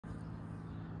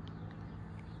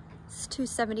It's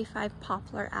 275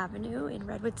 Poplar Avenue in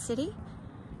Redwood City.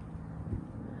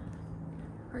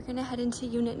 We're gonna head into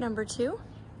unit number 2.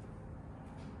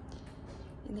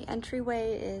 In the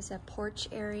entryway is a porch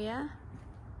area.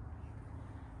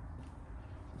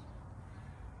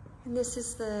 And this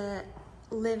is the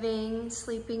living,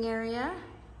 sleeping area.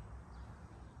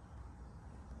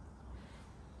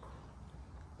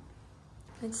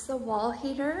 It's the wall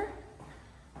heater.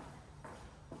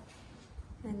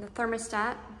 And the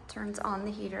thermostat turns on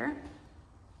the heater.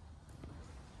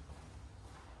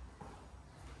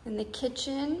 And the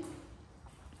kitchen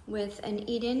with an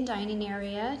eat-in dining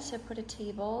area to put a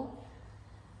table.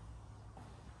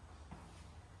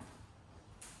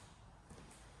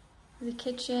 The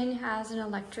kitchen has an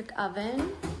electric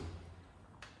oven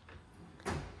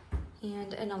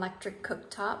and an electric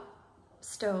cooktop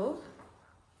stove.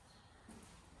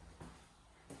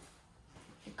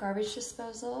 A garbage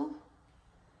disposal.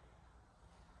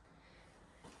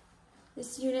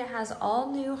 This unit has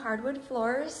all new hardwood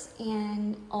floors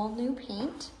and all new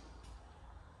paint.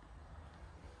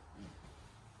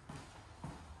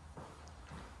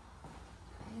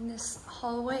 In this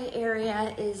hallway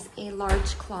area is a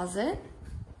large closet.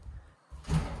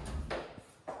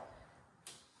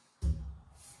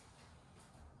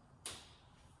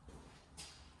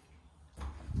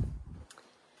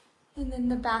 And then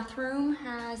the bathroom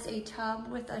has a tub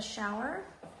with a shower.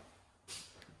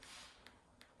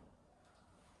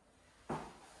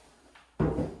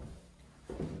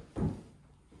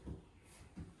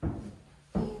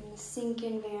 And the sink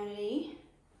and vanity.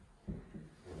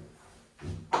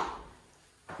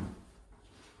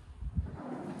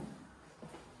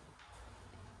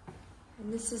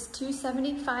 And this is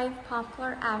 275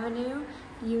 Poplar Avenue,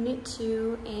 Unit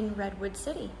 2 in Redwood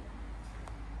City.